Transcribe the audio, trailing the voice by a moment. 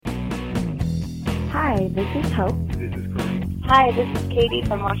Hi, this is Hope. This is Corey. Hi, this is Katie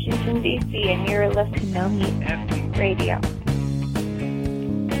from Washington, D.C., and you're listening to No Meat Radio.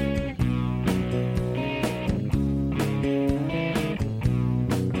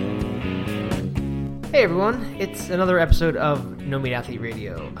 Hey everyone, it's another episode of No Meat Athlete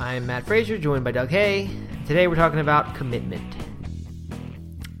Radio. I'm Matt Frazier, joined by Doug Hay. Today we're talking about commitment.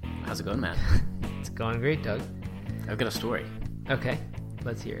 How's it going, Matt? It's going great, Doug. I've got a story. Okay,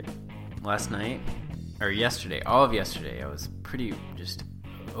 let's hear it. Last night, or yesterday, all of yesterday, I was pretty just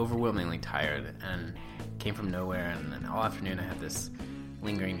overwhelmingly tired and came from nowhere, and then all afternoon I had this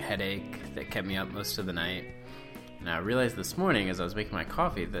lingering headache that kept me up most of the night. And I realized this morning as I was making my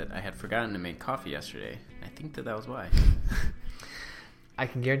coffee that I had forgotten to make coffee yesterday. I think that was why. I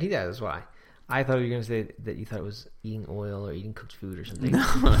can guarantee that is why. I thought you were going to say that you thought it was eating oil or eating cooked food or something.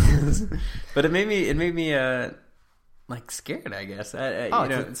 No, but it made me like scared, I guess.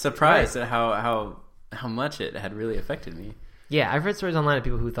 Surprised at how much it had really affected me. Yeah, I've read stories online of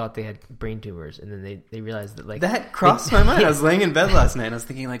people who thought they had brain tumors, and then they realized that that crossed my mind. I was laying in bed last night and I was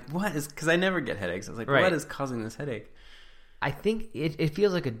thinking, like, what is, because I never get headaches. I was like, right. What is causing this headache? I think it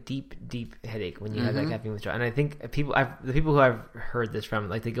feels like a deep headache when you have that caffeine withdrawal. And I think the people who I've heard this from,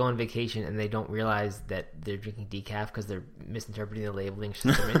 like, they go on vacation and they don't realize that they're drinking decaf because they're misinterpreting the labeling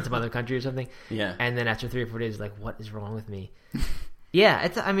system in some other country or something. Yeah. And then after 3 or 4 days, like, what is wrong with me? Yeah,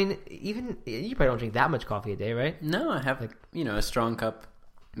 even you probably don't drink that much coffee a day, right? No, I have a strong cup,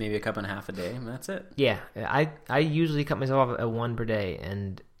 maybe a cup and a half a day, and that's it. Yeah, I usually cut myself off at 1 per day,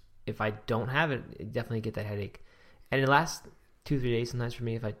 and if I don't have it, I definitely get that headache. And it lasts 2-3 days sometimes for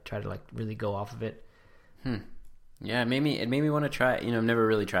me if I try to like really go off of it. Yeah, it made me want to try it. I've never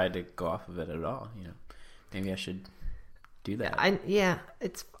really tried to go off of it at all. Maybe I should do that. I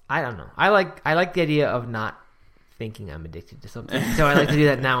don't know. I like the idea of not thinking I'm addicted to something. So I like to do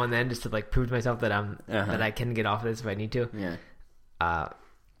that now and then just to like prove to myself that that I can get off of this if I need to. Yeah.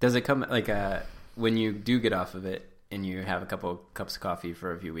 Does it come like when you do get off of it and you have a couple cups of coffee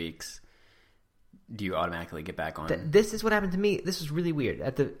for a few weeks? Do you automatically get back on? This is what happened to me. This was really weird.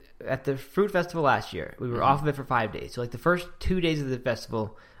 At the Fruit Festival last year, we were off of it for 5 days. So like the first 2 days of the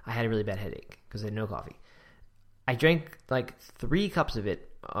festival, I had a really bad headache because I had no coffee. I drank like 3 cups of it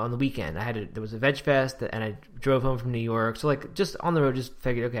on the weekend. There was a veg fest, and I drove home from New York. So like just on the road, just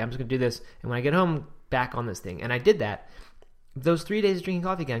figured, okay, I'm just gonna do this. And when I get home, back on this thing, and I did that. Those 3 days of drinking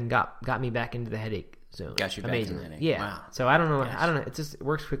coffee again got me back into the headache zone. Got you back in the headache. Yeah. Wow. So I don't know. Gosh. I don't know. It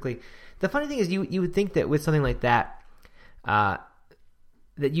works quickly. The funny thing is, you would think that with something like that, that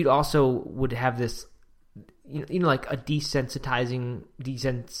you'd also would have this, like a desensitivity.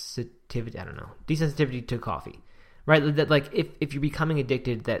 I don't know, desensitivity to coffee, right? That like if you're becoming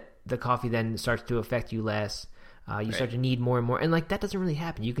addicted, that the coffee then starts to affect you less. You start to need more and more, and like that doesn't really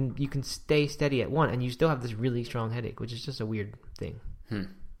happen. You can stay steady at 1, and you still have this really strong headache, which is just a weird thing.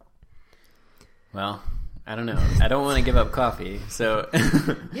 Well, I don't know. I don't want to give up coffee, so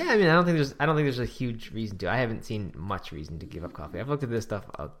yeah. I don't think there's a huge reason to. I haven't seen much reason to give up coffee. I've looked at this stuff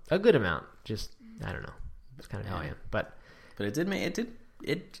a good amount. Just I don't know. It's kind of how I am. But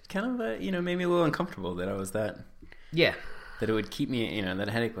it kind of made me a little uncomfortable that I was that. Yeah. That it would keep me. That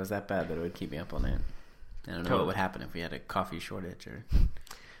headache was that bad that it would keep me up all night. I don't know what would happen if we had a coffee shortage or.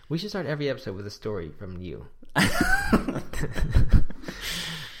 We should start every episode with a story from you.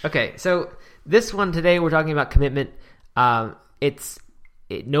 Okay, so this one today we're talking about commitment. It's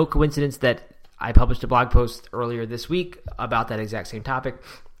no coincidence that I published a blog post earlier this week about that exact same topic.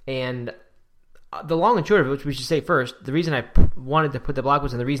 And the long and short of it, which we should say first, the reason I wanted to put the blog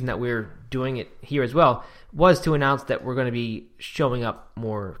post and the reason that we're doing it here as well was to announce that we're going to be showing up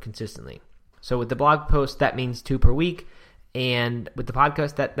more consistently. So with the blog post, that means 2 per week. And with the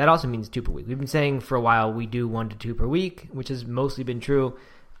podcast, that also means 2 per week. We've been saying for a while we do 1 to 2 per week, which has mostly been true.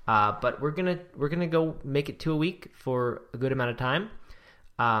 But we're gonna go make it 2 a week for a good amount of time.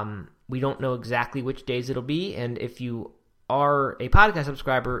 We don't know exactly which days it'll be, and if you are a podcast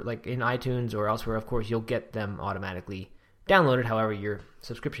subscriber, like in iTunes or elsewhere, of course you'll get them automatically downloaded. However your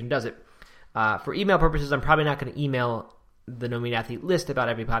subscription does it. For email purposes, I'm probably not going to email the No Meat Athlete list about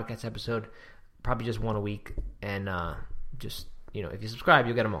every podcast episode. Probably just 1 a week, and if you subscribe,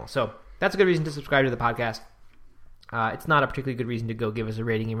 you'll get them all. So that's a good reason to subscribe to the podcast. It's not a particularly good reason to go give us a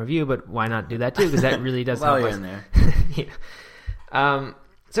rating and review, but why not do that too? Because that really does help us. In there. Yeah.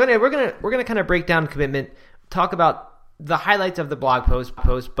 So anyway, we're gonna kind of break down commitment, talk about the highlights of the blog post,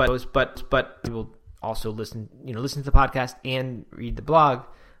 but we will also listen to the podcast and read the blog.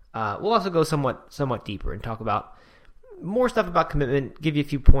 We'll also go somewhat deeper and talk about more stuff about commitment, give you a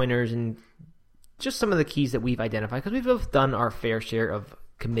few pointers and just some of the keys that we've identified, because we've both done our fair share of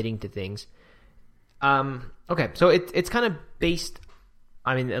committing to things. Okay, so it's kind of based.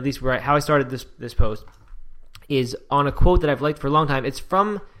 I mean, at least how I started this post is on a quote that I've liked for a long time. It's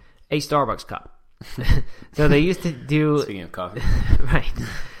from a Starbucks cup. So they used to do. Speaking of coffee, right?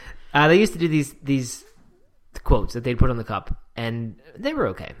 They used to do these quotes that they'd put on the cup, and they were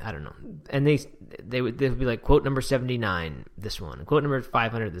okay. I don't know. And they would be like quote number 79, this one, quote number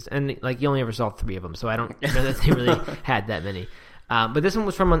 500, this, and like you only ever saw 3 of them, so I don't know that they really had that many. But this one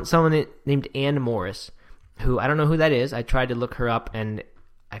was from someone named Anne Morris, who I don't know who that is. I tried to look her up, and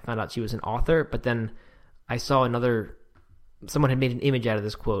I found out she was an author, but then I saw someone had made an image out of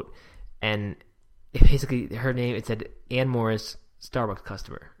this quote, and basically her name, it said Anne Morris, Starbucks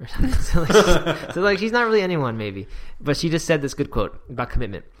customer or something. So she's not really anyone maybe, but she just said this good quote about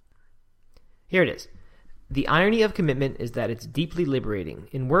commitment. Here it is. The irony of commitment is that it's deeply liberating.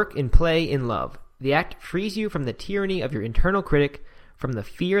 In work, in play, in love. The act frees you from the tyranny of your internal critic, from the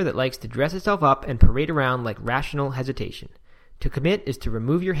fear that likes to dress itself up and parade around like rational hesitation. To commit is to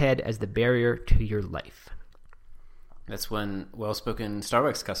remove your head as the barrier to your life. That's one well-spoken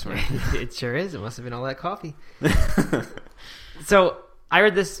Starbucks customer. It sure is. It must have been all that coffee. So I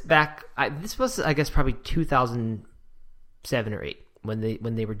read this back. This was, I guess, probably 2007 or 8 when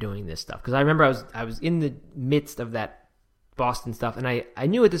they were doing this stuff. Because I remember I was in the midst of that Boston stuff, and I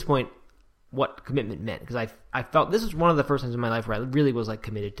knew at this point what commitment meant, because I felt this was one of the first times in my life where I really was like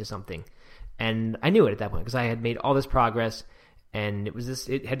committed to something, and I knew it at that point because I had made all this progress, and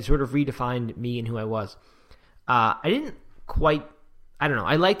it had sort of redefined me and who I was. I didn't quite. I don't know.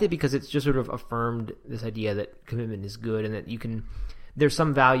 I liked it because it's just sort of affirmed this idea that commitment is good and that there's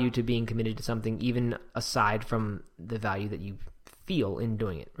some value to being committed to something, even aside from the value that you feel in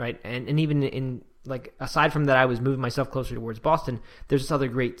doing it, right? And even in, like, aside from that, I was moving myself closer towards Boston. There's this other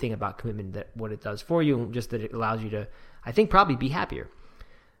great thing about commitment, that what it does for you, just that it allows you to, I think, probably be happier.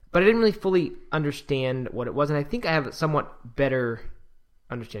 But I didn't really fully understand what it was, and I think I have a somewhat better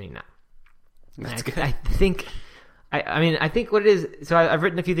understanding now. That's good. I think what it is. So I've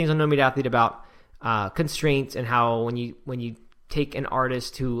written a few things on No Meat Athlete about constraints and how when you take an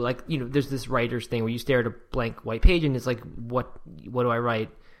artist who, like, there's this writer's thing where you stare at a blank white page and it's like, what do I write?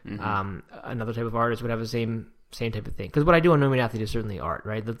 Mm-hmm. Another type of artist would have the same type of thing. Because what I do on No Meat Athlete is certainly art,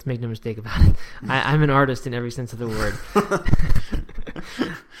 right? Let's make no mistake about it. I'm an artist in every sense of the word.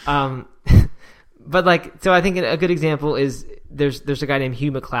 But so I think a good example is there's a guy named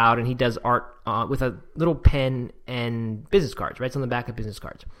Hugh McLeod, and he does art with a little pen and business cards, writes on the back of business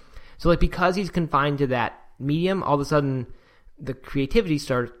cards. So because he's confined to that medium, all of a sudden the creativity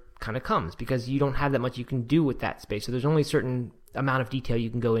kind of comes, because you don't have that much you can do with that space. So there's only a certain amount of detail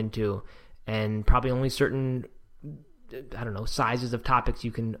you can go into, and probably only certain, I don't know, sizes of topics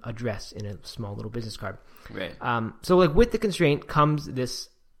you can address in a small little business card. Right. So with the constraint comes this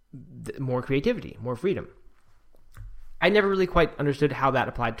more creativity, more freedom. I never really quite understood how that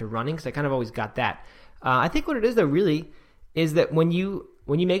applied to running, because I kind of always got that. I think what it is, though, really, is that when you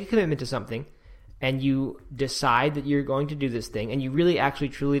make a commitment to something and you decide that you're going to do this thing, and you really actually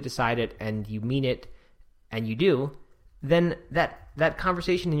truly decide it, and you mean it, and you do, then that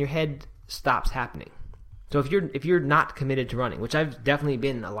conversation in your head stops happening. So if you're not committed to running, which I've definitely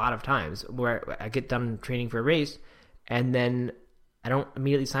been a lot of times, where I get done training for a race and then I don't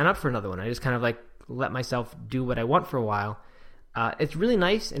immediately sign up for another one. I just kind of let myself do what I want for a while. It's really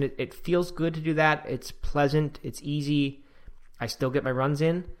nice, and it feels good to do that. It's pleasant. It's easy. I still get my runs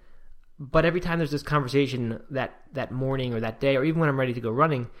in. But every time there's this conversation that morning or that day, or even when I'm ready to go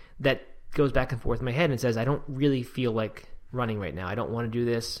running, that goes back and forth in my head and says, I don't really feel like running right now. I don't want to do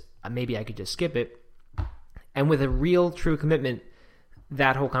this. Maybe I could just skip it. And with a real, true commitment,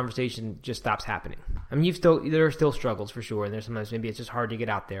 that whole conversation just stops happening. I mean, there are still struggles for sure, and there's sometimes maybe it's just hard to get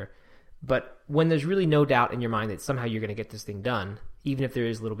out there. But when there's really no doubt in your mind that somehow you're going to get this thing done, even if there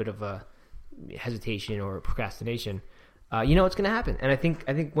is a little bit of a hesitation or procrastination, you know it's going to happen. And I think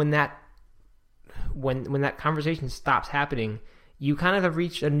when that conversation stops happening, you kind of have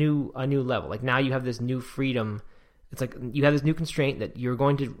reached a new level. Like, now you have this new freedom. It's like you have this new constraint that you're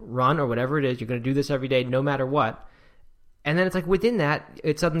going to run, or whatever it is. You're going to do this every day, no matter what. And then it's like within that,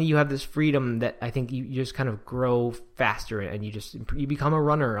 it's suddenly you have this freedom that I think you just kind of grow faster, and you become a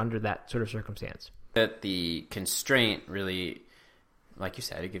runner under that sort of circumstance. That the constraint really, like you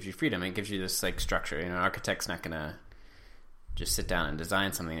said, it gives you freedom. It gives you this structure. An architect's not going to just sit down and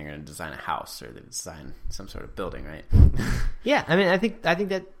design something. They're going to design a house, or they design some sort of building, right? Yeah, I mean, I think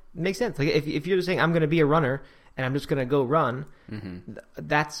that makes sense. Like if you're just saying I'm going to be a runner and I'm just going to go run, mm-hmm.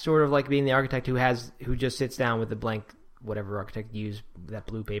 That's sort of like being the architect who just sits down with a blank, whatever architect used, that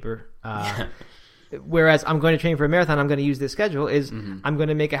blue paper, Whereas I'm going to train for a marathon, I'm going to use this schedule. I'm going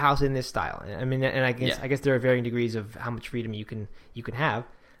to make a house in this style. I mean, and I guess there are varying degrees of how much freedom you can have.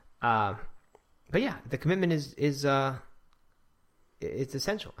 But yeah, the commitment is it's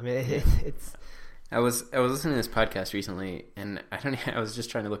essential. I mean, it's. I was listening to this podcast recently, and I was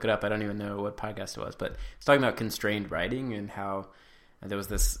just trying to look it up. I don't even know what podcast it was, but it's talking about constrained writing and how there was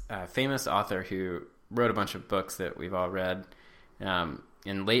this famous author who wrote a bunch of books that we've all read.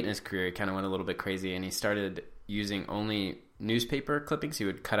 And late in his career, he kind of went a little bit crazy, and he started using only newspaper clippings. He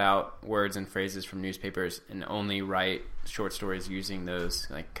would cut out words and phrases from newspapers and only write short stories using those,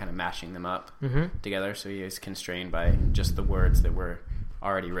 like kind of mashing them up together. So he was constrained by just the words that were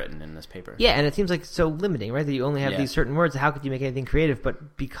already written in this paper. Yeah, and it seems like so limiting, right? That you only have these certain words. How could you make anything creative?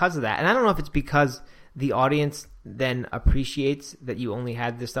 But because of that, and I don't know if it's because the audience then appreciates that you only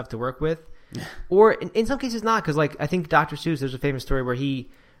had this stuff to work with, or in some cases not. Because like I think Dr. Seuss, there's a famous story where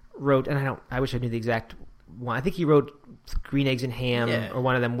he wrote, and I wish I knew the exact one. I think he wrote Green Eggs and Ham or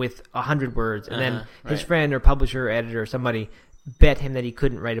one of them with 100 words, and then his friend or publisher or editor or somebody bet him that he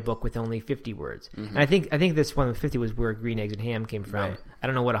couldn't write a book with only 50 words. And I think this one with 50 was where Green Eggs and Ham came from. I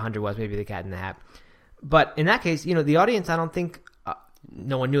don't know what 100 was, maybe The Cat in the Hat. But in that case, the audience, I don't think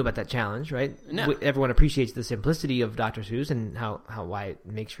no one knew about that challenge, right? No. Everyone appreciates the simplicity of Dr. Seuss and why it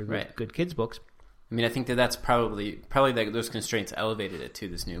makes for good kids books. I mean, I think that's probably those constraints elevated it to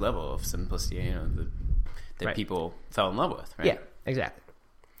this new level of simplicity, that people fell in love with, right? Yeah, exactly.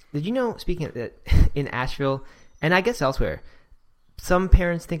 Did you know, speaking of that, in Asheville, and I guess elsewhere, some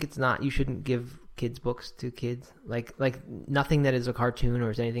parents think you shouldn't give kids books to kids. Like nothing that is a cartoon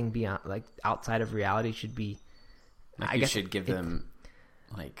or is anything beyond, like outside of reality should be. I guess you should give them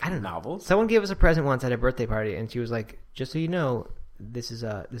like novels. Someone gave us a present once at a birthday party, and she was like, "Just so you know, this is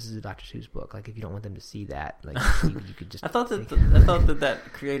a Dr. Seuss book. Like, if you don't want them to see that, like you could just." I thought that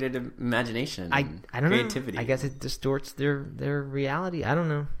created imagination. I don't creativity. know. I guess it distorts their reality. I don't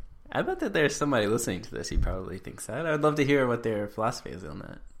know. I bet that there's somebody listening to this who probably thinks that. I'd love to hear what their philosophy is on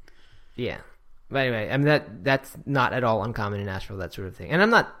that. Yeah. But anyway, I mean, that's not at all uncommon in Nashville, that sort of thing. And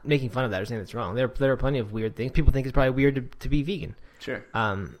I'm not making fun of that or saying it's wrong. There are plenty of weird things. People think it's probably weird to be vegan. Sure.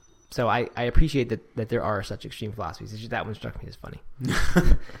 So I appreciate that there are such extreme philosophies. It's just that one struck me as funny.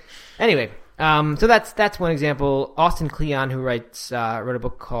 Anyway, so that's one example. Austin Kleon, who wrote a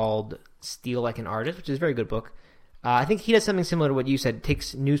book called Steal Like an Artist, which is a very good book. I think he does something similar to what you said.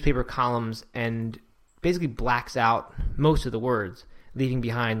 Takes newspaper columns and basically blacks out most of the words, leaving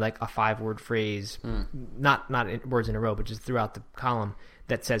behind like a 5-word phrase, not words in a row, but just throughout the column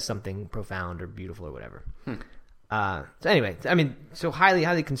that says something profound or beautiful or whatever. So anyway, I mean, so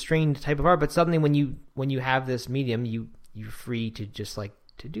highly constrained type of art, but suddenly when you have this medium, you're free to just like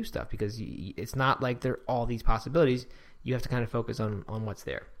to do stuff because it's not like there are all these possibilities. You have to kind of focus on what's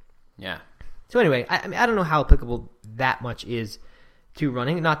there. Yeah. So anyway, I mean, I don't know how applicable that much is to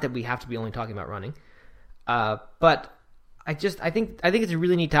running. Not that we have to be only talking about running, but I think it's a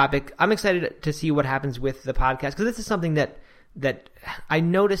really neat topic. I'm excited to see what happens with the podcast because this is something that I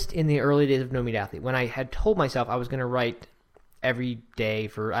noticed in the early days of No Meat Athlete when I had told myself I was going to write every day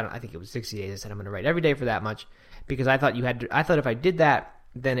for I think it was 60 days. I said I'm going to write every day for that much because I thought I thought if I did that,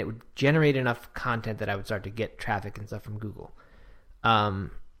 then it would generate enough content that I would start to get traffic and stuff from Google.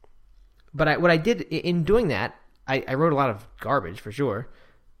 But what I did in doing that, I wrote a lot of garbage for sure.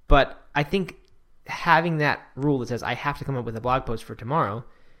 But I think having that rule that says I have to come up with a blog post for tomorrow,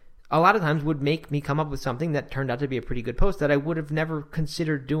 a lot of times would make me come up with something that turned out to be a pretty good post that I would have never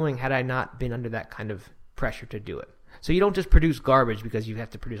considered doing had I not been under that kind of pressure to do it. So you don't just produce garbage because you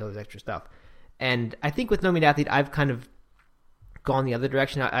have to produce all this extra stuff. And I think with No Meat Athlete, I've kind of gone the other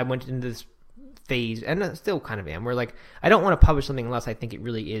direction. I went into this phase, and I still kind of am, where like I don't want to publish something unless I think it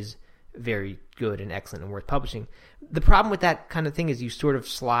really is very good and excellent and worth publishing. The problem with that kind of thing is you sort of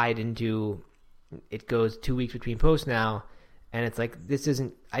slide into it goes 2 weeks between posts now, and it's like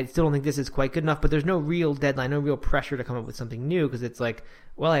I still don't think this is quite good enough, but there's no real deadline, no real pressure to come up with something new because it's like,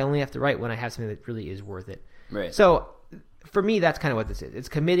 well, I only have to write when I have something that really is worth it. Right. So for me, that's kind of what this is. It's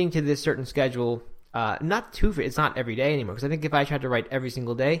committing to this certain schedule, it's not every day anymore because I think if I tried to write every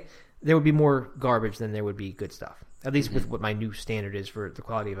single day, there would be more garbage than there would be good stuff. At least with what my new standard is for the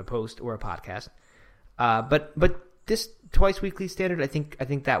quality of a post or a podcast. But this twice weekly standard, I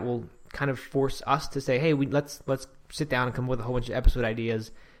think that will kind of force us to say, hey, let's sit down and come up with a whole bunch of episode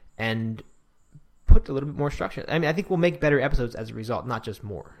ideas and put a little bit more structure. I mean, I think we'll make better episodes as a result, not just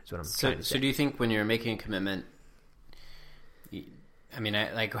more. Is what I'm trying to say. So do you think when you're making a commitment, I mean,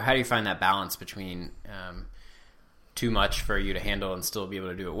 how do you find that balance between too much for you to handle and still be able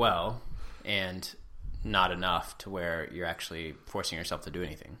to do it well, and not enough to where you're actually forcing yourself to do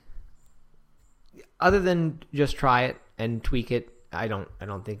anything? other than just try it and tweak it, I don't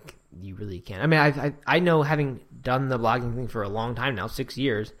think you really can. I mean, I know, having done the blogging thing for a long time now, 6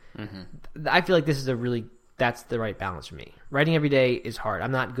 years, I feel like this is that's the right balance for me. Writing every day is hard.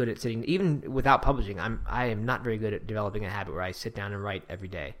 I'm not good at sitting, even without publishing. I am not very good at developing a habit where I sit down and write every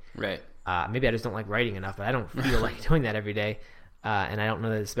day. Right. Maybe I just don't like writing enough, but I don't feel like doing that every day, and I don't know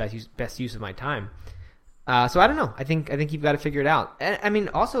that it's the best use of my time. So I don't know. I think you've got to figure it out. And, I mean,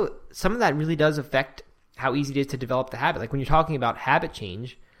 also, some of that really does affect how easy it is to develop the habit. Like when you're talking about habit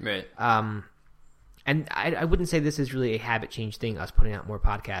change, right? And I wouldn't say this is really a habit change thing, us putting out more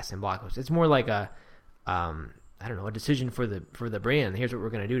podcasts and blog posts. It's more like a a decision for the brand. Here's what we're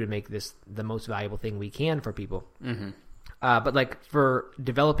going to do to make this the most valuable thing we can for people. But like for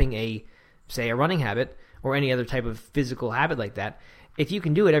developing a running habit or any other type of physical habit like that, if you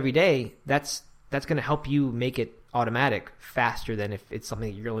can do it every day, that's going to help you make it automatic faster than if it's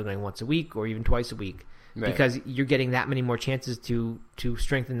something that you're only doing once a week or even twice a week. Right. Because you're getting that many more chances to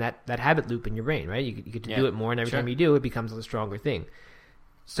strengthen that habit loop in your brain, right? You get to do it more, and every time you do, it becomes a stronger thing.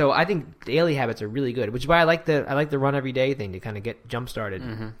 So I think daily habits are really good, which is why I like the run every day thing to kind of get jump started.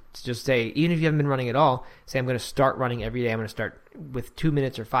 To just say, even if you haven't been running at all, say I'm going to start running every day. I'm going to start with 2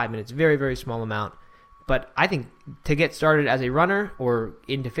 minutes or 5 minutes, very, very small amount. But I think to get started as a runner or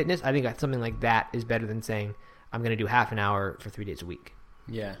into fitness, I think something like that is better than saying I'm going to do half an hour for 3 days a week.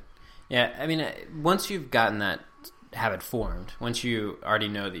 Yeah. Yeah, I mean, once you've gotten that habit formed, once you already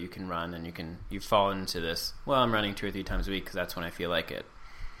know that you can run and you've fallen into this, well, I'm running 2 or 3 times a week because that's when I feel like it.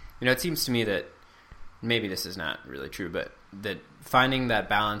 You know, it seems to me that maybe this is not really true, but that finding that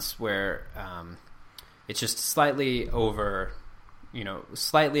balance where it's just slightly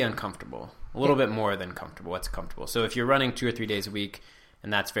slightly uncomfortable, a little bit more than comfortable. What's comfortable? So if you're running 2 or 3 days a week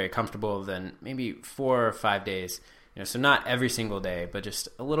and that's very comfortable, then maybe 4 or 5 days. So not every single day, but just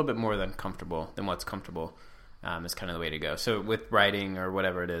a little bit more than comfortable than what's comfortable is kind of the way to go. So with writing or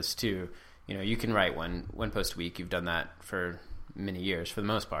whatever it is too, you can write one post a week. You've done that for many years for the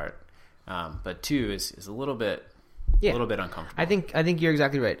most part. But 2 is a little bit uncomfortable. I think you're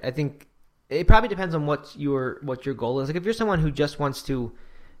exactly right. I think it probably depends on what your goal is. Like if you're someone who just wants to,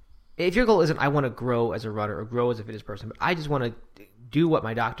 if your goal isn't I want to grow as a runner or grow as a fitness person, but I just want to do what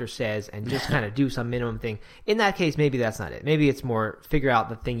my doctor says and just kind of do some minimum thing. In that case, maybe that's not it. Maybe it's more figure out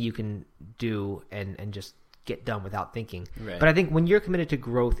the thing you can do and just get done without thinking. Right. But I think when you're committed to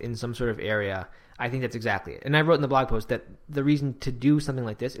growth in some sort of area, I think that's exactly it. And I wrote in the blog post that the reason to do something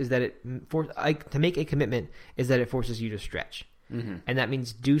like this is that to make a commitment is that it forces you to stretch. And that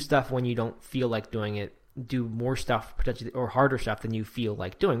means do stuff when you don't feel like doing it. Do more stuff potentially or harder stuff than you feel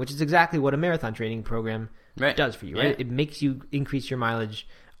like doing, which is exactly what a marathon training program does for you, right? It makes you increase your mileage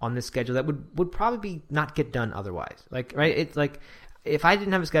on this schedule that would probably not get done otherwise. Like, right? It's like if I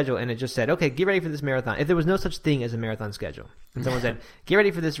didn't have a schedule and it just said, okay, get ready for this marathon. If there was no such thing as a marathon schedule and someone said, get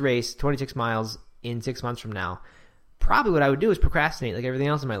ready for this race, 26 miles in 6 months from now, probably what I would do is procrastinate like everything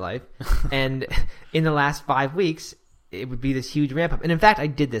else in my life. And in the last 5 weeks, it would be this huge ramp up. And in fact, I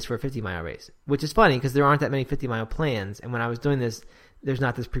did this for a 50-mile race, which is funny because there aren't that many 50-mile plans. And when I was doing this, there's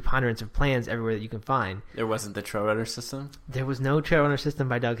not this preponderance of plans everywhere that you can find. There wasn't the trail runner system? There was no trail runner system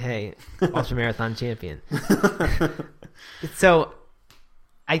by Doug Hay, ultramarathon champion. So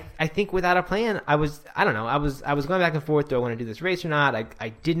I think without a plan, I was going back and forth. Do I want to do this race or not? I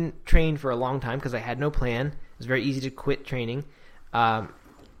didn't train for a long time because I had no plan. It was very easy to quit training.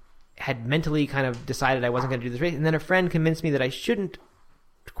 Had mentally kind of decided I wasn't going to do this race. And then a friend convinced me that I shouldn't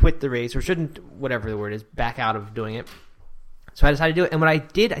quit the race or shouldn't, whatever the word is, back out of doing it. So I decided to do it. And what I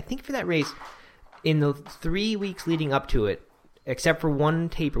did, I think for that race, in the 3 weeks leading up to it, except for one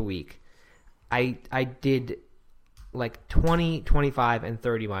taper week, I did like 20, 25, and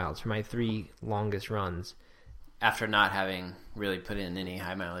 30 miles for my 3 longest runs. After not having really put in any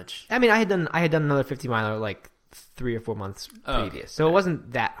high mileage. I mean, I had done another 50-miler like 3 or 4 months previous. So it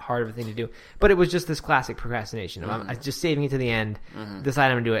wasn't that hard of a thing to do. But it was just this classic procrastination. I'm just saving it to the end, decide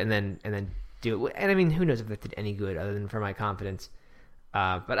I'm going to do it, and then do it. And I mean, who knows if that did any good other than for my confidence.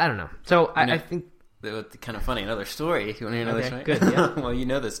 But I don't know. So I think... It's kind of funny. Another story. You want to hear another story? Good, yeah. Well, you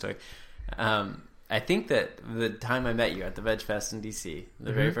know this story. I think that the time I met you at the Veg Fest in DC,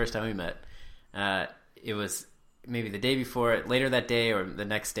 the very first time we met, it was maybe the day before, later that day or the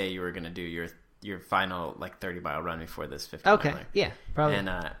next day you were going to do your final like 30-mile run before this 50-miler. Okay, yeah, probably. And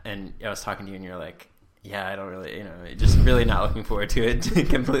I was talking to you and you're like, yeah, I don't really, just really not looking forward to it,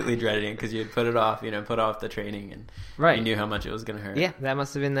 completely dreading it because you had put it off, put off the training and you knew how much it was going to hurt. Yeah, that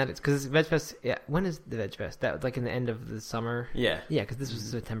must have been that. It's because Veg Fest, yeah, when is the Veg Fest? That was like in the end of the summer? Yeah. Yeah, because this was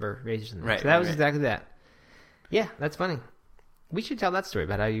September race. Right. So that was exactly that. Yeah, that's funny. We should tell that story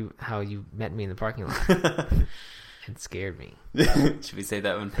about how you met me in the parking lot and scared me. Should we save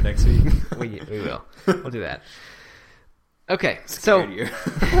that one for next week? We will. We'll do that. Okay, so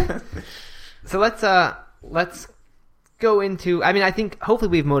let's go into. I mean, I think hopefully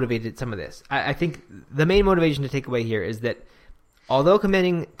we've motivated some of this. I think the main motivation to take away here is that although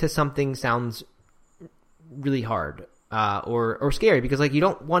committing to something sounds really hard or scary, because like you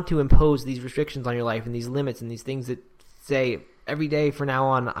don't want to impose these restrictions on your life and these limits and these things that say every day from now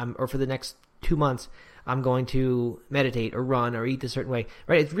on or for the next 2 months I'm going to meditate or run or eat a certain way,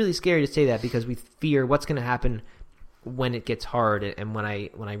 right? It's really scary to say that because we fear what's going to happen when it gets hard and when I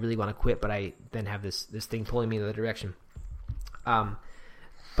really want to quit, but I then have this thing pulling me in the other direction. But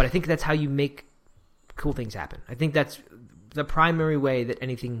I think that's how you make cool things happen. I think that's the primary way that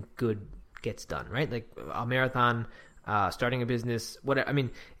anything good gets done, right? Like a marathon, starting a business, whatever. I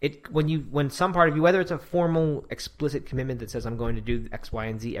mean, when some part of you, whether it's a formal, explicit commitment that says I'm going to do X, Y,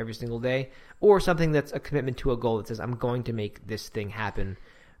 and Z every single day, or something that's a commitment to a goal that says I'm going to make this thing happen.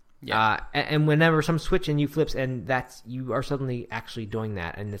 Yeah. And whenever some switch in you flips, and you are suddenly actually doing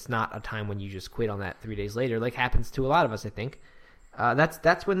that, and it's not a time when you just quit on that 3 days later, like happens to a lot of us, I think.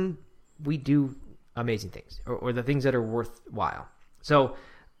 That's when we do amazing things, or the things that are worthwhile. So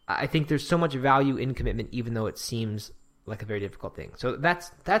I think there's so much value in commitment, even though it seems like a very difficult thing. So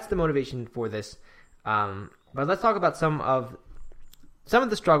that's the motivation for this. But let's talk about some of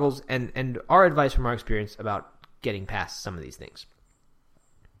the struggles and our advice from our experience about getting past some of these things.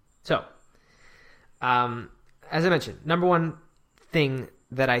 So, as I mentioned, number one thing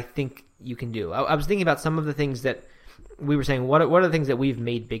that I think you can do. I was thinking about some of the things that we were saying. What are the things that we've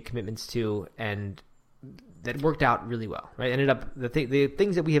made big commitments to and that worked out really well, right? Ended up the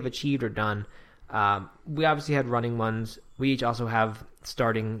things that we have achieved or done. We obviously had running ones. We each also have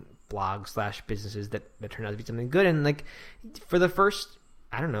starting blogs / businesses that turn out to be something good. And like for the first,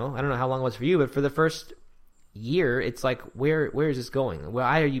 I don't know how long it was for you, but for the first year, it's like, where is this going?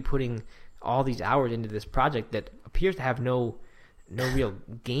 Why are you putting all these hours into this project that appears to have no real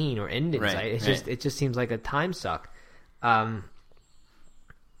gain or end in sight? It just seems like a time suck. For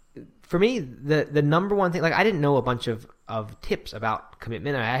me, the number one thing, like I didn't know a bunch of tips about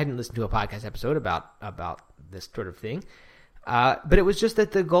commitment. I hadn't listened to a podcast episode about this sort of thing. But it was just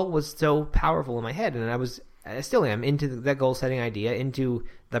that the goal was so powerful in my head, and I still am into that goal setting idea, into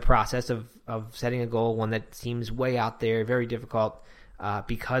the process of setting a goal, one that seems way out there, very difficult,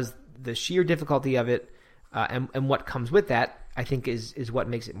 because the sheer difficulty of it and what comes with that, I think is what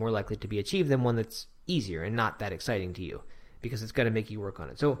makes it more likely to be achieved than one that's easier and not that exciting to you, because it's going to make you work on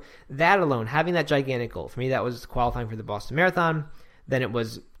it. So that alone, having that gigantic goal, for me, that was qualifying for the Boston Marathon. Then it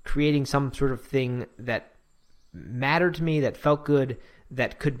was creating some sort of thing that mattered to me, that felt good,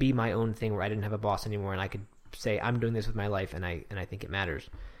 that could be my own thing where I didn't have a boss anymore and I could say, I'm doing this with my life and I think it matters.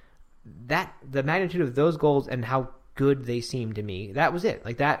 The magnitude of those goals and how good they seemed to me, that was it.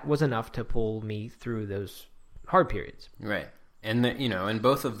 Like that was enough to pull me through those hard periods. Right. And in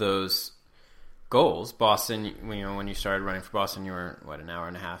both of those goals, Boston, when you started running for Boston, you were an hour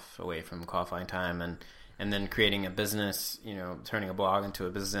and a half away from qualifying time, and then creating a business, turning a blog into a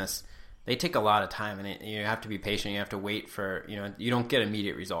business, they take a lot of time, and you have to be patient. You have to wait for, you don't get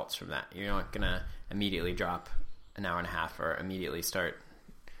immediate results from that. You're not going to immediately drop an hour and a half or immediately start,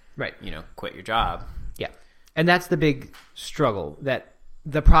 right? Quit your job. Yeah. And that's the big struggle, that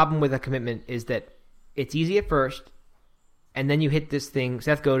the problem with a commitment is that it's easy at first, and then you hit this thing.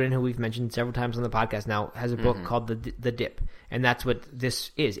 Seth Godin, who we've mentioned several times on the podcast now, has a book called The Dip. And that's what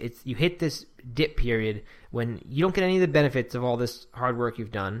this is. It's you hit this dip period when you don't get any of the benefits of all this hard work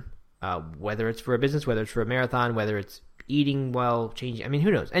you've done, whether it's for a business, whether it's for a marathon, whether it's eating well, changing. I mean,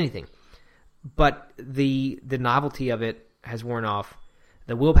 who knows? Anything. But the novelty of it has worn off.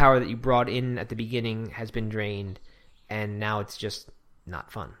 The willpower that you brought in at the beginning has been drained, and now it's just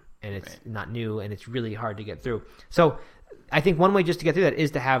not fun, and it's not new, and it's really hard to get through. So I think one way just to get through that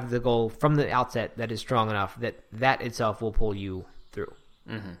is to have the goal from the outset that is strong enough that itself will pull you through.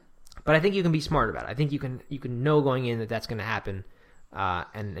 Mm-hmm. But I think you can be smart about it. I think you can know going in that that's going to happen,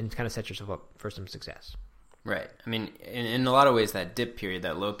 and kind of set yourself up for some success. Right. I mean, in a lot of ways, that dip period,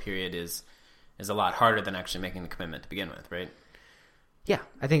 that low period is a lot harder than actually making the commitment to begin with, right? Yeah,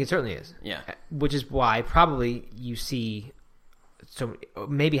 I think it certainly is. Yeah. Which is why probably you see, so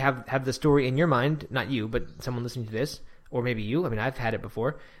maybe have the story in your mind, not you, but someone listening to this, or maybe you. I mean, I've had it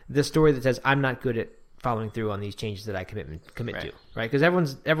before. The story that says, I'm not good at following through on these changes that I commit to, right? Because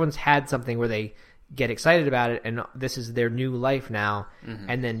everyone's had something where they get excited about it, and this is their new life now,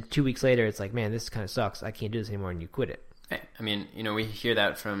 and then 2 weeks later, it's like, man, this kind of sucks. I can't do this anymore, and you quit it. I mean, we hear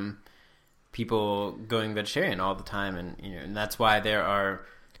that from people going vegetarian all the time, and that's why there are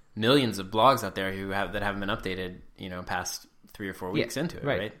millions of blogs out there that haven't been updated, past 3 or 4 weeks into it,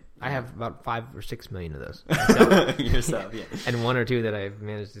 right? I have about 5 or 6 million of those yourself, yeah, and 1 or 2 that I've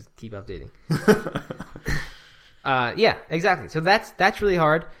managed to keep updating. Yeah, exactly. So that's really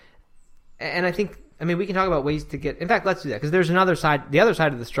hard, and I think we can talk about ways to get. In fact, let's do that, because there's another side. The other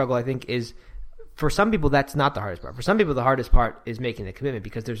side of the struggle, I think, is for some people that's not the hardest part. For some people, the hardest part is making the commitment,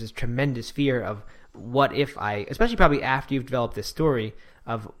 because there's this tremendous fear of what if I, especially probably after you've developed this story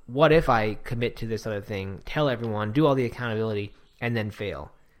of what if I commit to this other thing, tell everyone, do all the accountability, and then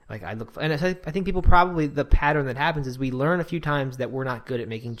fail. And I think people probably, the pattern that happens is we learn a few times that we're not good at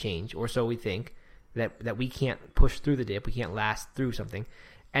making change, or so we think, that we can't push through the dip, we can't last through something,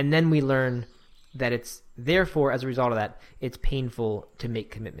 and then we learn that it's therefore, as a result of that, it's painful to make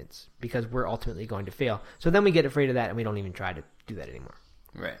commitments because we're ultimately going to fail. So then we get afraid of that and we don't even try to do that anymore.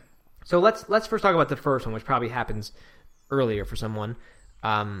 Right. So let's first talk about the first one, which probably happens earlier for someone.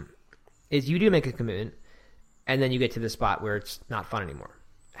 Is you do make a commitment, and then you get to the spot where it's not fun anymore.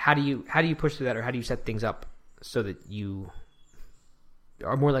 How do you push through that, or how do you set things up so that you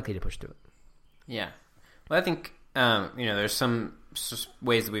are more likely to push through it? Yeah. Well, I think there's some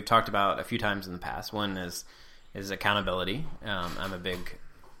ways that we've talked about a few times in the past. One is accountability. I'm a big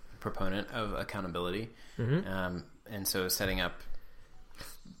proponent of accountability, and so setting up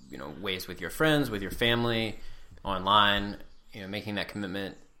ways with your friends, with your family, online, making that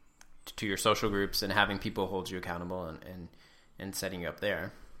commitment to your social groups and having people hold you accountable and setting you up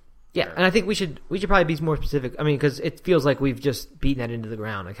there. Yeah, and I think we should probably be more specific. Because it feels like we've just beaten that into the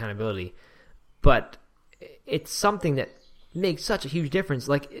ground, accountability, but it's something that makes such a huge difference.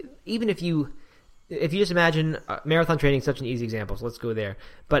 Like, even if you just imagine marathon training is such an easy example, so let's go there.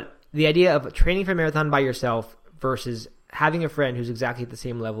 But the idea of training for a marathon by yourself versus having a friend who's exactly at the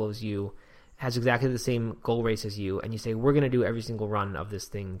same level as you, has exactly the same goal race as you, and you say, we're going to do every single run of this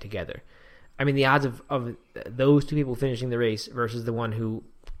thing together. The odds of those two people finishing the race versus the one who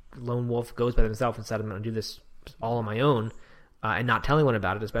lone wolf goes by themselves and said, I'm going to do this all on my own, and not telling one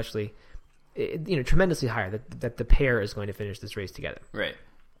about it, especially, tremendously higher, that the pair is going to finish this race together. Right.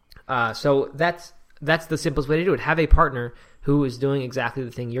 So that's the simplest way to do it. Have a partner who is doing exactly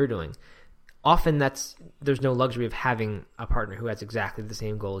the thing you're doing. Often there's no luxury of having a partner who has exactly the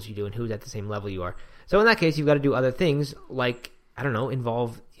same goals you do and who's at the same level you are. So in that case, you've got to do other things like,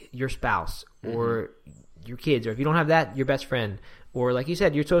 involve your spouse or your kids, or if you don't have that, your best friend, or like you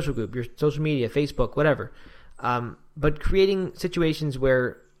said, your social group, your social media, Facebook, whatever. But creating situations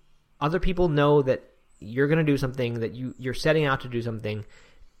where other people know that you're going to do something, that you're setting out to do something,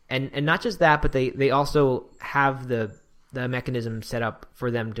 and not just that, but they also have the mechanism set up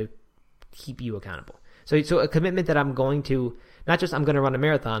for them to keep you accountable. So a commitment that I'm going to, not just I'm going to run a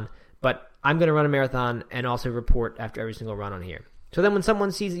marathon, but I'm going to run a marathon and also report after every single run on here. So then when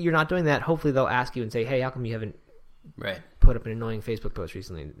someone sees that you're not doing that, hopefully they'll ask you and say, hey, how come you haven't put up an annoying Facebook post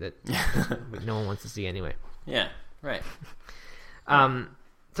recently that no one wants to see anyway? Yeah, right.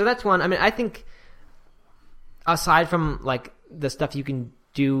 So that's one. I think aside from like the stuff you can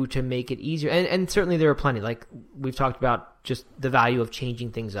do to make it easier, and certainly there are plenty, like we've talked about just the value of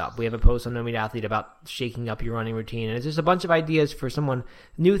changing things up. We have a post on No Meat Athlete about shaking up your running routine, and it's just a bunch of ideas for someone,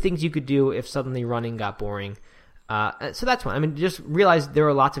 new things you could do if suddenly running got boring. So that's one. Just realize there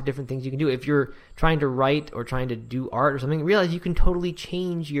are lots of different things you can do. If you're trying to write or trying to do art or something, realize you can totally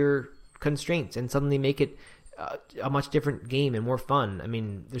change your constraints and suddenly make it a much different game and more fun.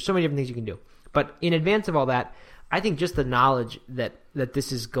 There's so many different things you can do. But in advance of all that, I think just the knowledge that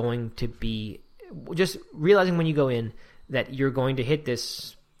this is going to be, just realizing when you go in that you're going to hit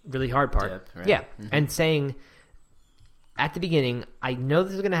this really hard part. Dip, right? Yeah. And saying at the beginning, I know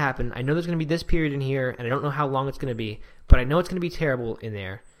this is going to happen. I know there's going to be this period in here, and I don't know how long it's going to be, but I know it's going to be terrible in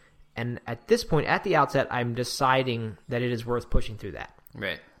there. And at this point, at the outset, I'm deciding that it is worth pushing through that.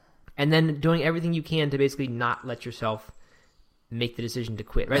 Right. And then doing everything you can to basically not let yourself make the decision to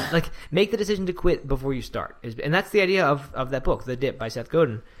quit, right? Like, make the decision to quit before you start. And that's the idea of that book, The Dip by Seth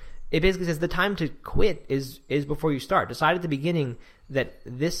Godin. It basically says the time to quit is before you start. Decide at the beginning that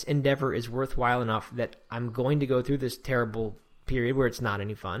this endeavor is worthwhile enough that I'm going to go through this terrible period where it's not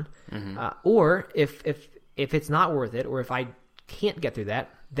any fun. Or if it's not worth it, or if I can't get through that,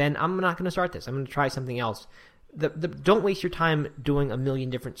 then I'm not going to start this. I'm going to try something else. Don't waste your time doing a million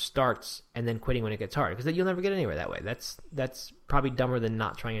different starts and then quitting when it gets hard, because you'll never get anywhere that way. That's probably dumber than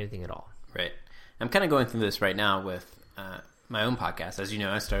not trying anything at all. Right. I'm kind of going through this right now with my own podcast. As you know,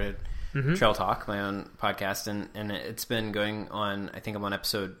 I started Trail Talk, my own podcast, and it's been going on. I think I'm on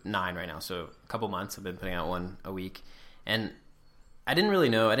episode 9 right now, so a couple months. I've been putting out one a week, and I didn't really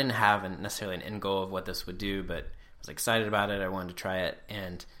know. I didn't have necessarily an end goal of what this would do, but I was excited about it. I wanted to try it.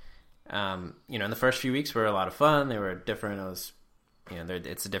 And, in the first few weeks were a lot of fun. They were different. It was,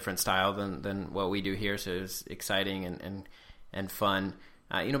 it's a different style than what we do here. So it was exciting and fun.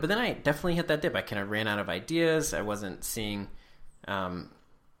 But then I definitely hit that dip. I kind of ran out of ideas. I wasn't seeing, I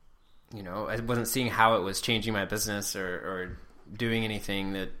wasn't seeing how it was changing my business or doing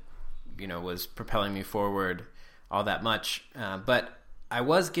anything that, was propelling me forward all that much. But I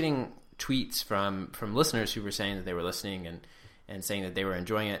was getting tweets from listeners who were saying that they were listening and saying that they were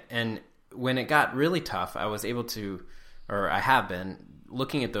enjoying it. And when it got really tough, I was able to, or I have been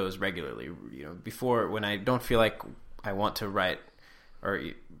looking at those regularly, before, when I don't feel like I want to write or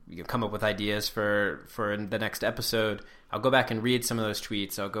come up with ideas for the next episode, I'll go back and read some of those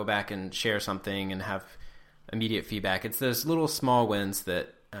tweets. I'll go back and share something and have immediate feedback. It's those little small wins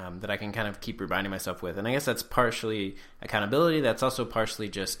that I can kind of keep reminding myself with. And I guess that's partially accountability. That's also partially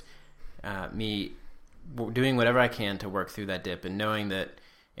just me doing whatever I can to work through that dip and knowing that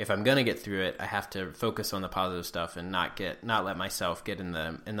if I'm going to get through it, I have to focus on the positive stuff and not let myself get in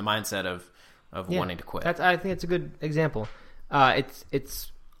the mindset of wanting to quit. I think it's a good example.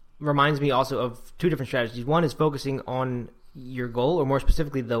 It's reminds me also of two different strategies. One is focusing on your goal, or more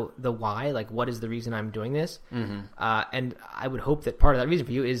specifically the why, like what is the reason I'm doing this. Mm-hmm. And I would hope that part of that reason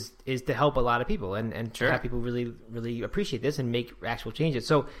for you is to help a lot of people and sure. have people really, really appreciate this and make actual changes.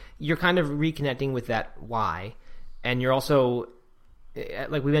 So you're kind of reconnecting with that why, and you're also,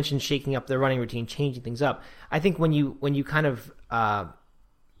 like we mentioned, shaking up the running routine, changing things up. I think when you kind of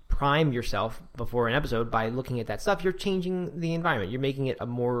prime yourself before an episode by looking at that stuff, you're changing the environment. You're making it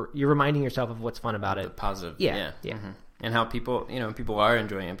you're reminding yourself of what's fun about it. The positive. Yeah. Mm-hmm. And how people are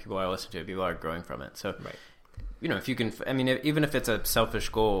enjoying it, people are listening to it, people are growing from it. So, right. If you can, even if it's a selfish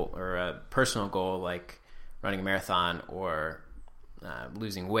goal or a personal goal, like running a marathon or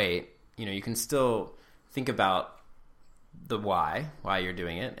losing weight, you can still think about the why you're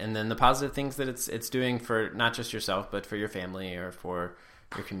doing it, and then the positive things that it's doing for not just yourself, but for your family or for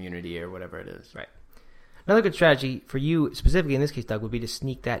your community or whatever it is. Right. Another good strategy for you, specifically in this case, Doug, would be to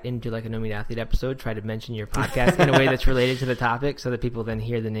sneak that into like a No Meat Athlete episode. Try to mention your podcast in a way that's related to the topic, so that people then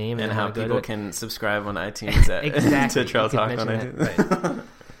hear the name and how people can subscribe on iTunes exactly. to Trail Talk on iTunes.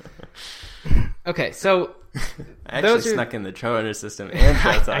 Right. Okay, so I actually snuck in the Trail Runner System and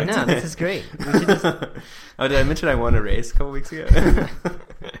Trail Talk. I know, today. this is great. We should just... Oh, did I mention I won a race a couple weeks ago?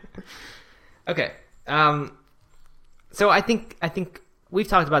 Okay, so I think we've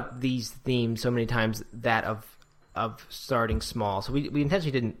talked about these themes so many times, that of starting small. So we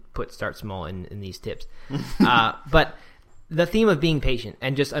intentionally didn't put start small in these tips. But the theme of being patient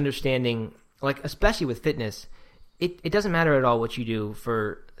and just understanding, like especially with fitness, it doesn't matter at all what you do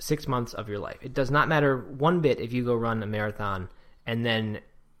for 6 months of your life. It does not matter one bit if you go run a marathon and then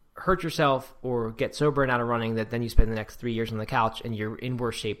hurt yourself or get so burned out of running that then you spend the next 3 years on the couch and you're in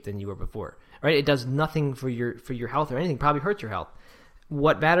worse shape than you were before. Right? It does nothing for your health or anything. Probably hurts your health.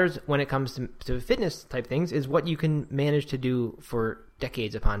 What matters when it comes to fitness type things is what you can manage to do for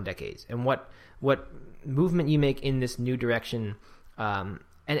decades upon decades, and what movement you make in this new direction.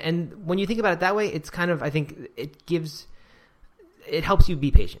 And when you think about it that way, it's kind of, I think it helps you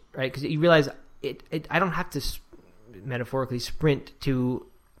be patient, right? Because you realize I don't have to metaphorically sprint to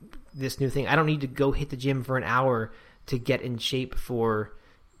this new thing. I don't need to go hit the gym for an hour to get in shape for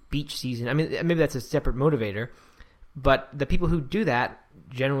beach season. I mean, maybe that's a separate motivator. But the people who do that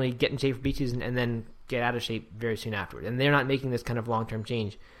generally get in shape for beach season and then get out of shape very soon afterward, and they're not making this kind of long-term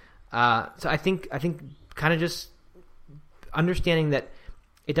change. So I think kind of just understanding that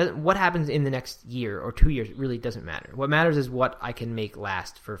it doesn't. What happens in the next year or 2 years really doesn't matter. What matters is what I can make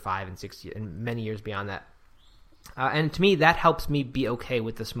last for 5 and 6 years and many years beyond that. And to me, that helps me be okay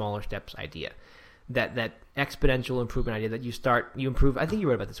with the smaller steps idea. That exponential improvement idea that you improve. I think you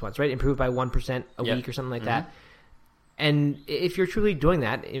wrote about this once, right? Improve by 1% a week or something like that. And if you're truly doing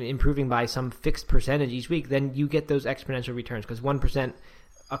that, improving by some fixed percentage each week, then you get those exponential returns, because 1%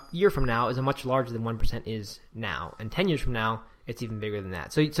 a year from now is a much larger than 1% is now. And 10 years from now, it's even bigger than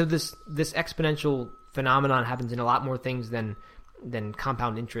that. So this exponential phenomenon happens in a lot more things than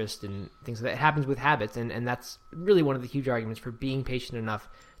compound interest and things like that. It happens with habits, and that's really one of the huge arguments for being patient enough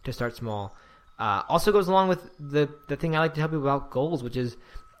to start small. Also goes along with the thing I like to tell people about goals, which is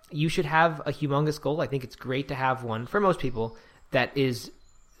you should have a humongous goal. I think it's great to have one for most people that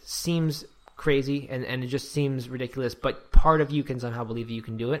seems crazy and it just seems ridiculous, but part of you can somehow believe that you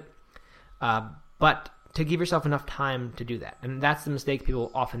can do it. But to give yourself enough time to do that. And that's the mistake people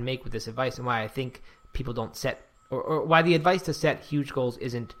often make with this advice, and why I think people don't set, or why the advice to set huge goals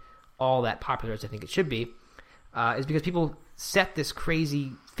isn't all that popular as I think it should be. is because people set this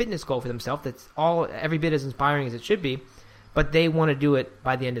crazy fitness goal for themselves that's every bit as inspiring as it should be, but they want to do it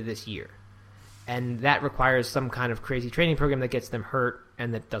by the end of this year. And that requires some kind of crazy training program that gets them hurt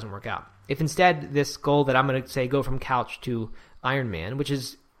and that doesn't work out. If instead this goal that I'm going to say go from couch to Ironman, which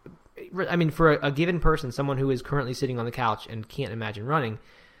is, I mean, for a given person, someone who is currently sitting on the couch and can't imagine running,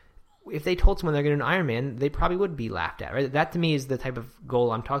 if they told someone they're going to do an Ironman, they probably would be laughed at, right? That to me is the type of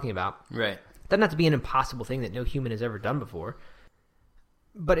goal I'm talking about. Right. It doesn't have to be an impossible thing that no human has ever done before.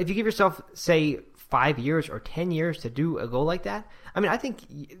 But if you give yourself, say, 5 years or 10 years to do a goal like that, I mean, I think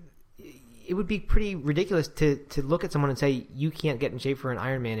it would be pretty ridiculous to look at someone and say, you can't get in shape for an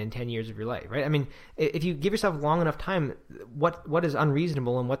Ironman in 10 years of your life, right? I mean, if you give yourself long enough time, what is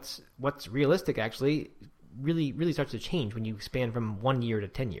unreasonable and what's realistic actually really starts to change when you span from 1 year to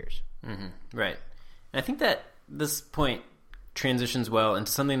 10 years. Mm-hmm. Right. And I think that this point transitions well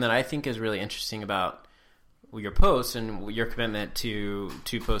into something that I think is really interesting about your posts and your commitment to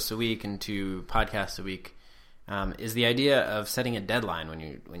 2 posts a week and 2 podcasts a week, is the idea of setting a deadline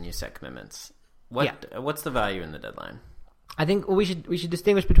when you set commitments. What's the value in the deadline? I think we should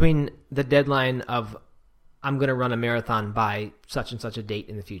distinguish between the deadline of I'm going to run a marathon by such and such a date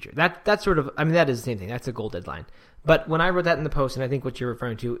in the future. That's sort of, I mean, that is the same thing. That's a goal deadline. But when I wrote that in the post, and I think what you're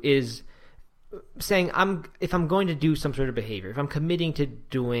referring to is saying if I'm going to do some sort of behavior, if I'm committing to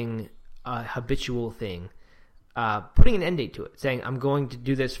doing a habitual thing, putting an end date to it, saying I'm going to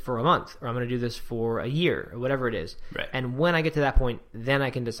do this for a month, or I'm going to do this for a year, or whatever it is. Right. And when I get to that point, then I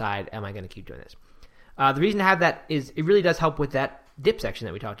can decide, am I going to keep doing this? The reason to have that is it really does help with that dip section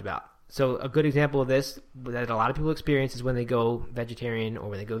that we talked about. So a good example of this that a lot of people experience is when they go vegetarian or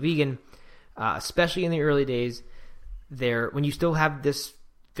when they go vegan, especially in the early days. When you still have this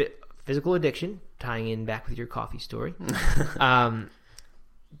physical addiction, tying in back with your coffee story,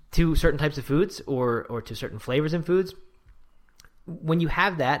 to certain types of foods or to certain flavors in foods. When you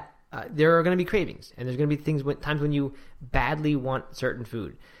have that, there are going to be cravings, and there's going to be times when you badly want certain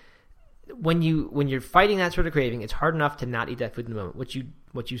food. When you're fighting that sort of craving, it's hard enough to not eat that food in the moment.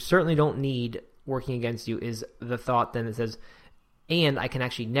 What you certainly don't need working against you is the thought then that says, and I can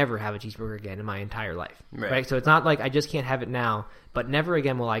actually never have a cheeseburger again in my entire life. Right? So it's not like I just can't have it now, but never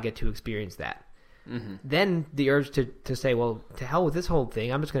again will I get to experience that. Mm-hmm. Then the urge to say, well, to hell with this whole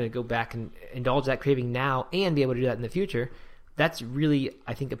thing, I'm just going to go back and indulge that craving now and be able to do that in the future. That's really,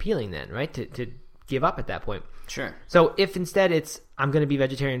 I think, appealing then, right? To give up at that point. Sure. So if instead it's, I'm going to be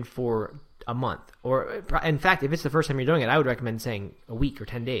vegetarian for a month, or in fact, if it's the first time you're doing it, I would recommend saying a week or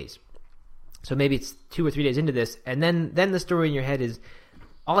 10 days. So maybe it's 2 or 3 days into this, and then the story in your head is,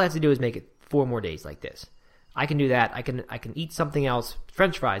 all I have to do is make it 4 more days like this. I can do that. I can eat something else,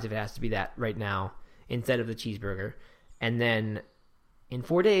 French fries if it has to be that right now, instead of the cheeseburger. And then in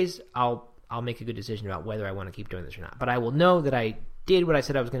 4 days, I'll make a good decision about whether I want to keep doing this or not. But I will know that I did what I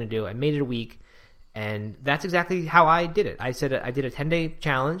said I was going to do. I made it a week, and that's exactly how I did it. I said I did a 10-day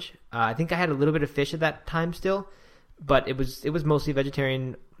challenge. I think I had a little bit of fish at that time still, but it was mostly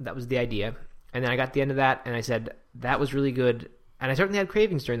vegetarian. That was the idea. And then I got to the end of that, and I said, that was really good. And I certainly had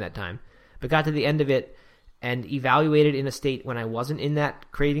cravings during that time, but got to the end of it and evaluated in a state when I wasn't in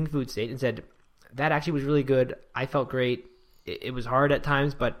that craving food state and said, that actually was really good. I felt great. It was hard at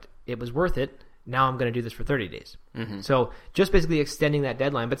times, but it was worth it. Now I'm going to do this for 30 days. Mm-hmm. So just basically extending that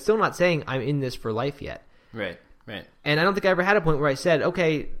deadline, but still not saying I'm in this for life yet. Right. And I don't think I ever had a point where I said,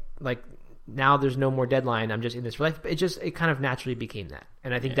 okay, like, now there's no more deadline, I'm just in this for life. It kind of naturally became that.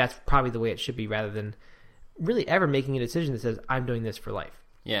 And I think that's probably the way it should be, rather than really ever making a decision that says, I'm doing this for life.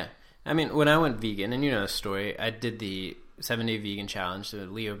 Yeah. I mean, when I went vegan, and you know the story, I did the 7-day vegan challenge, the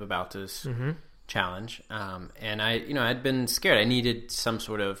Leo Babautas challenge. And I'd been scared. I needed some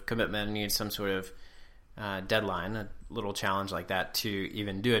sort of commitment. I needed some sort of deadline, a little challenge like that to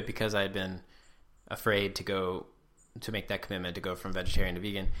even do it, because I had been afraid to make that commitment to go from vegetarian to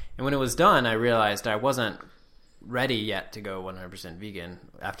vegan. And when it was done, I realized I wasn't ready yet to go 100% vegan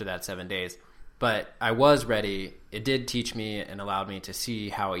after that 7 days. But I was ready. It did teach me and allowed me to see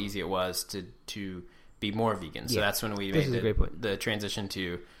how easy it was to be more vegan. So that's when we made the transition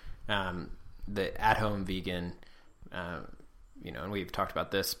to the at-home vegan. And we've talked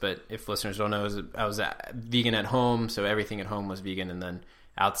about this, but if listeners don't know, I was vegan at home, so everything at home was vegan, and then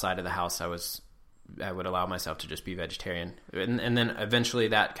outside of the house I would allow myself to just be vegetarian. And then eventually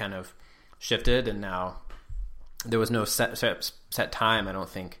that kind of shifted, and now there was no set time, I don't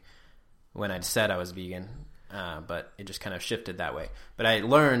think, when I said I was vegan, but it just kind of shifted that way. But I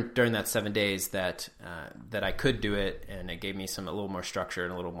learned during that 7 days that I could do it, and it gave me a little more structure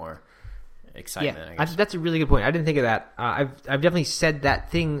and a little more excitement. Yeah, I guess. That's a really good point. I didn't think of that. I've definitely said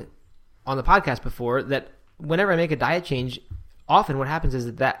that thing on the podcast before, that whenever I make a diet change, often what happens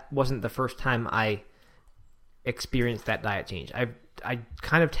is that wasn't the first time I experienced that diet change. I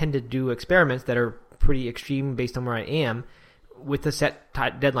kind of tend to do experiments that are pretty extreme based on where I am with a set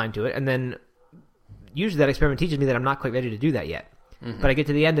deadline to it, and then usually that experiment teaches me that I'm not quite ready to do that yet. But I get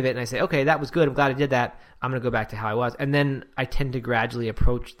to the end of it and I say, okay, that was good. I'm glad I did that. I'm going to go back to how I was. And then I tend to gradually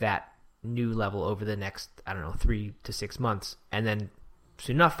approach that new level over the next, 3 to 6 months. And then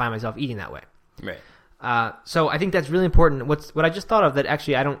soon enough find myself eating that way. Right. So I think that's really important. What I just thought of that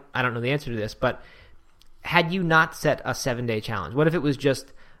actually I don't know the answer to this, but had you not set a 7-day challenge, what if it was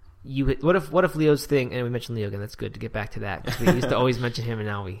just what if Leo's thing, and we mentioned Leo again, that's good to get back to that because we used to always mention him and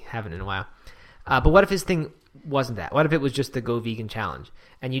now we haven't in a while. But what if his thing wasn't that? What if it was just the Go Vegan challenge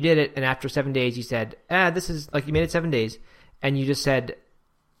and you did it, and after 7 days you said, this is like, you made it 7 days and you just said,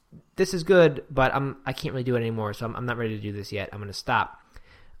 this is good, but I can't really do it anymore, so I'm not ready to do this yet. I'm going to stop.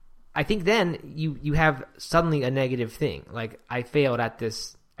 I think then you have suddenly a negative thing. Like, I failed at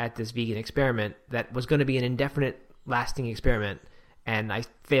this vegan experiment that was going to be an indefinite lasting experiment, and I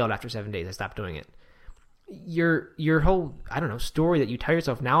failed after 7 days. I stopped doing it. Your whole, story that you tell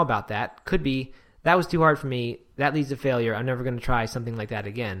yourself now about that could be, that was too hard for me. That leads to failure. I'm never going to try something like that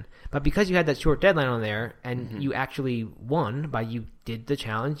again. But because you had that short deadline on there and you actually won by, you did the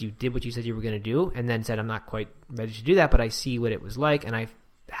challenge, you did what you said you were going to do, and then said, I'm not quite ready to do that, but I see what it was like, and I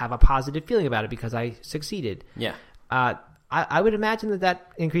have a positive feeling about it because I succeeded. Yeah. I would imagine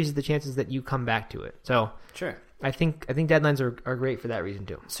that increases the chances that you come back to it. So Sure. I think deadlines are great for that reason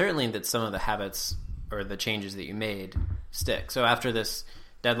too. Certainly that some of the habits or the changes that you made stick. So after this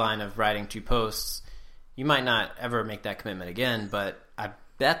deadline of writing 2 posts, you might not ever make that commitment again, but I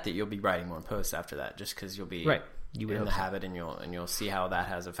bet that you'll be writing more posts after that, just because you'll be right. You would in the hope so. habit, and you'll see how that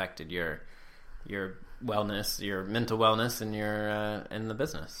has affected your wellness, your mental wellness, and your in the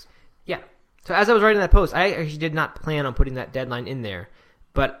business. Yeah. So as I was writing that post, I actually did not plan on putting that deadline in there,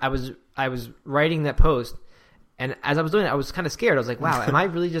 but I was writing that post, and as I was doing it, I was kind of scared. I was like, wow, am I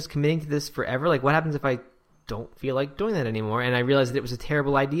really just committing to this forever? Like, what happens if I don't feel like doing that anymore? And I realized that it was a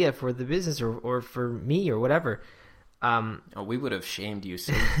terrible idea for the business or for me or whatever. We would have shamed you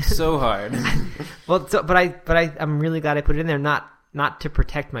so hard. Well, but I'm really glad I put it in there, not to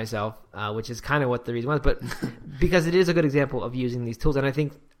protect myself, which is kind of what the reason was, but because it is a good example of using these tools. And I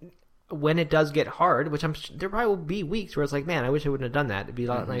think when it does get hard, which there probably will be weeks where it's like, man, I wish I wouldn't have done that. It'd be a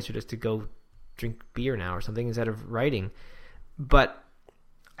lot nicer just to go drink beer now or something instead of writing. But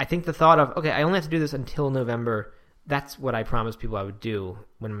I think the thought of, okay, I only have to do this until November. That's what I promised people I would do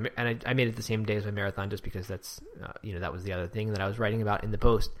and I made it the same day as my marathon, just because that's that was the other thing that I was writing about in the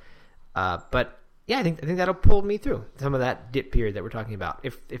post. But yeah, I think that'll pull me through some of that dip period that we're talking about,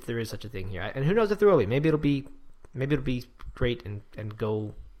 if there is such a thing here. And who knows if there will be? Maybe it'll be great and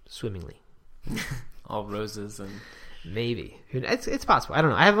go swimmingly. All roses and maybe it's possible. I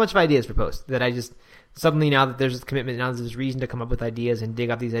don't know. I have a bunch of ideas for posts that I just suddenly, now that there's this commitment, now there's reason to come up with ideas and dig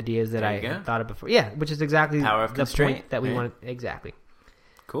up these ideas that I hadn't thought of before. Yeah, which is exactly power of the constraint, point that we right? wanted. Exactly.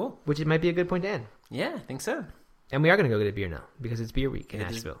 Cool. Which it might be a good point to end. Yeah, I think so. And we are going to go get a beer now because it's beer week in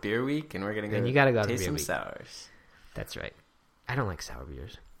It is Asheville. beer week, and we're going to go. And you gotta go to taste beer some week. sours. That's right. I don't like sour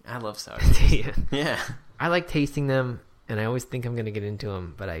beers. I love sours. Yeah. Yeah. I like tasting them, and I always think I'm going to get into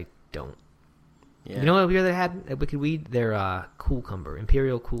them, but I don't. Yeah. You know what beer they had at Wicked Weed? Their Coolcumber,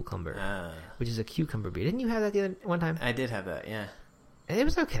 Imperial Coolcumber, which is a cucumber beer. Didn't you have that the other one time? I did have that, yeah. And it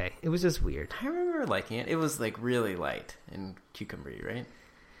was okay. It was just weird. I remember liking it. It was like really light and cucumbery, right?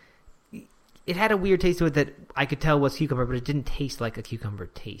 It had a weird taste to it that I could tell was cucumber, but it didn't taste like a cucumber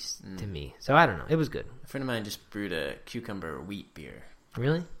taste to me. So I don't know. It was good. A friend of mine just brewed a cucumber wheat beer.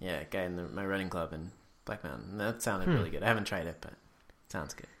 Really? Yeah, a guy in my running club in Black Mountain. That sounded really good. I haven't tried it, but it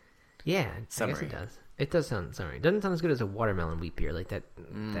sounds good. Yeah, Summery. I guess it does. It does sound summery. It doesn't sound as good as a watermelon wheat beer, like that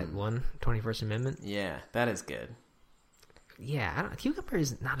one, 21st Amendment. Yeah, that is good. Yeah, cucumber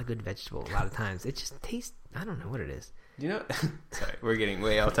is not a good vegetable a lot of times. It just tastes, I don't know what it is. You know, sorry, we're getting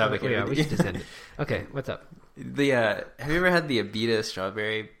way off topic here. Yeah, we should just end it. Okay, what's up? Have you ever had the Abita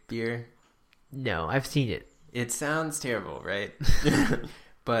strawberry beer? No, I've seen it. It sounds terrible, right?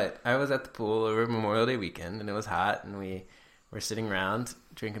 But I was at the pool over Memorial Day weekend, and it was hot, and we were sitting around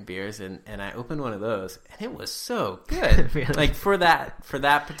drinking beers, and I opened one of those, and it was so good. Really? Like for that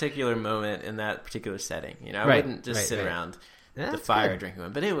particular moment in that particular setting, I wouldn't just sit around the fire drinking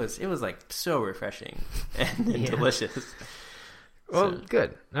one, but it was like so refreshing and delicious. Well,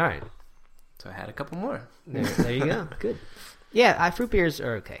 good. All right. So I had a couple more. There you go. Good. Yeah, fruit beers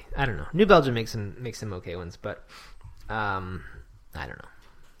are okay. I don't know. New Belgium makes some okay ones, but I don't know.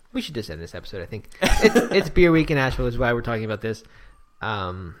 We should just end this episode, I think. It's beer week in Asheville is why we're talking about this.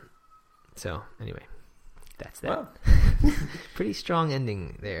 So, anyway. That's that. Well. Pretty strong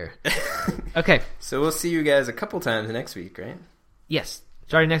ending there. Okay. So we'll see you guys a couple times next week, right? Yes.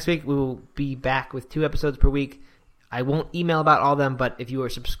 Starting next week, we will be back with 2 episodes per week. I won't email about all of them, but if you are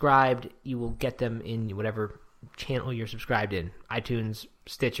subscribed, you will get them in whatever channel you're subscribed in. iTunes,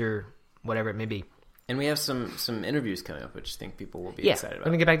 Stitcher, whatever it may be. And we have some interviews coming up, which I think people will be excited about.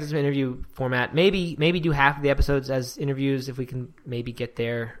 I'm going to get back to some interview format. Maybe do half of the episodes as interviews if we can maybe get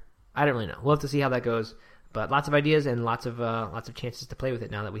there. I don't really know. We'll have to see how that goes. But lots of ideas and lots of chances to play with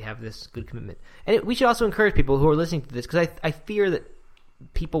it now that we have this good commitment. And we should also encourage people who are listening to this, because I fear that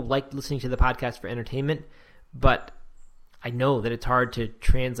people like listening to the podcast for entertainment, but I know that it's hard to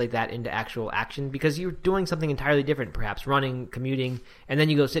translate that into actual action because you're doing something entirely different, perhaps running, commuting, and then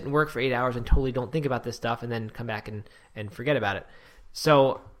you go sit and work for 8 hours and totally don't think about this stuff and then come back and forget about it.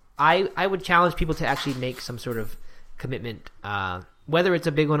 So I would challenge people to actually make some sort of commitment, whether it's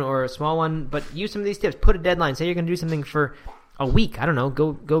a big one or a small one, but use some of these tips. Put a deadline. Say you're going to do something for a week. I don't know.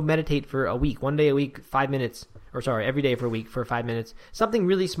 Go meditate for a week. 1 day a week, 5 minutes. Every day for a week for 5 minutes. Something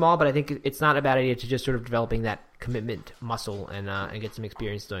really small, but I think it's not a bad idea to just sort of developing that commitment muscle and get some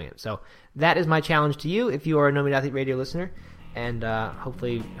experience doing it. So that is my challenge to you if you are a No Meat Athlete Radio listener. And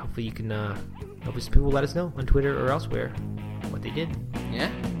hopefully you can, hopefully some people will let us know on Twitter or elsewhere what they did.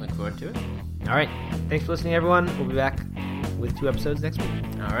 Yeah, look forward to it. All right. Thanks for listening, everyone. We'll be back with 2 episodes next week.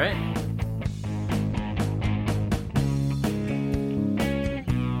 All right.